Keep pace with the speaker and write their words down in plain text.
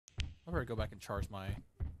I'm gonna go back and charge my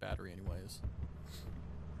battery anyways.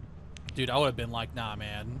 Dude, I would have been like, nah,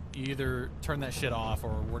 man. You either turn that shit off or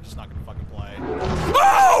we're just not gonna fucking play.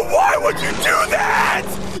 Oh, why would you do that?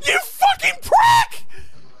 You fucking prick!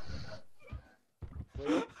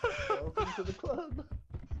 Welcome to the club.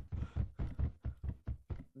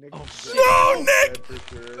 No, Nick!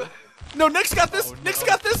 No, Nick's got this! Nick's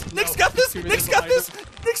got this! Nick's got this! Nick's got this!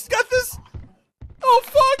 Nick's got this! Oh,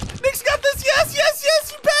 fuck! Nick's got this! Yes, yes,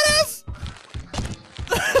 yes, you badass!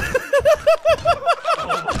 Oh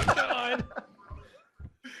my god!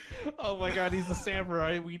 Oh my god, he's the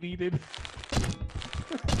samurai we needed.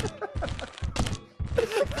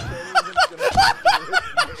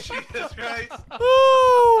 Jesus Christ!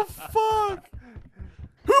 Oh, fuck!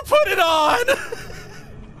 Who put it on?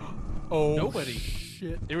 Oh, Nobody.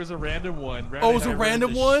 Shit. It was a random one. Rowdy Oh, it was and a I were in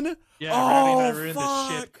random the one? Yeah, Rowdy and I Oh, were in the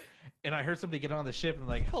fuck. ship, and I heard somebody get on the ship, and I'm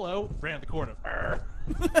like, hello, ran the corner. Arr.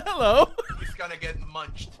 Hello? He's gonna get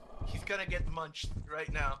munched. He's gonna get munched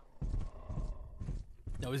right now.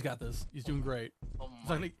 No, he's got this. He's doing great. Oh He's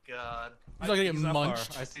my not gonna, god. he's not gonna get He's not far.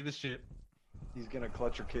 munched. I see the ship. He's gonna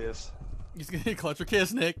clutch or kiss. He's gonna get clutch or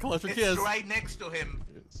kiss, Nick. Clutch or It's kiss. right next to him.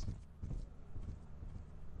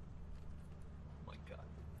 Oh my god.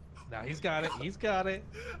 Now he's got it. He's got it.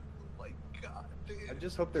 Oh my god, dude. I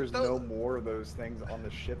just hope there's no more of those things on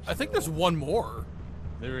the ship. I think still. there's one more.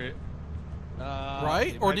 There it.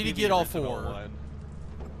 Right? It Or might did be he the get all original four? one.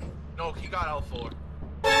 No, he got all four.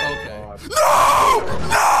 Okay. God. No!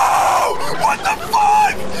 No! What the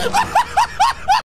fuck?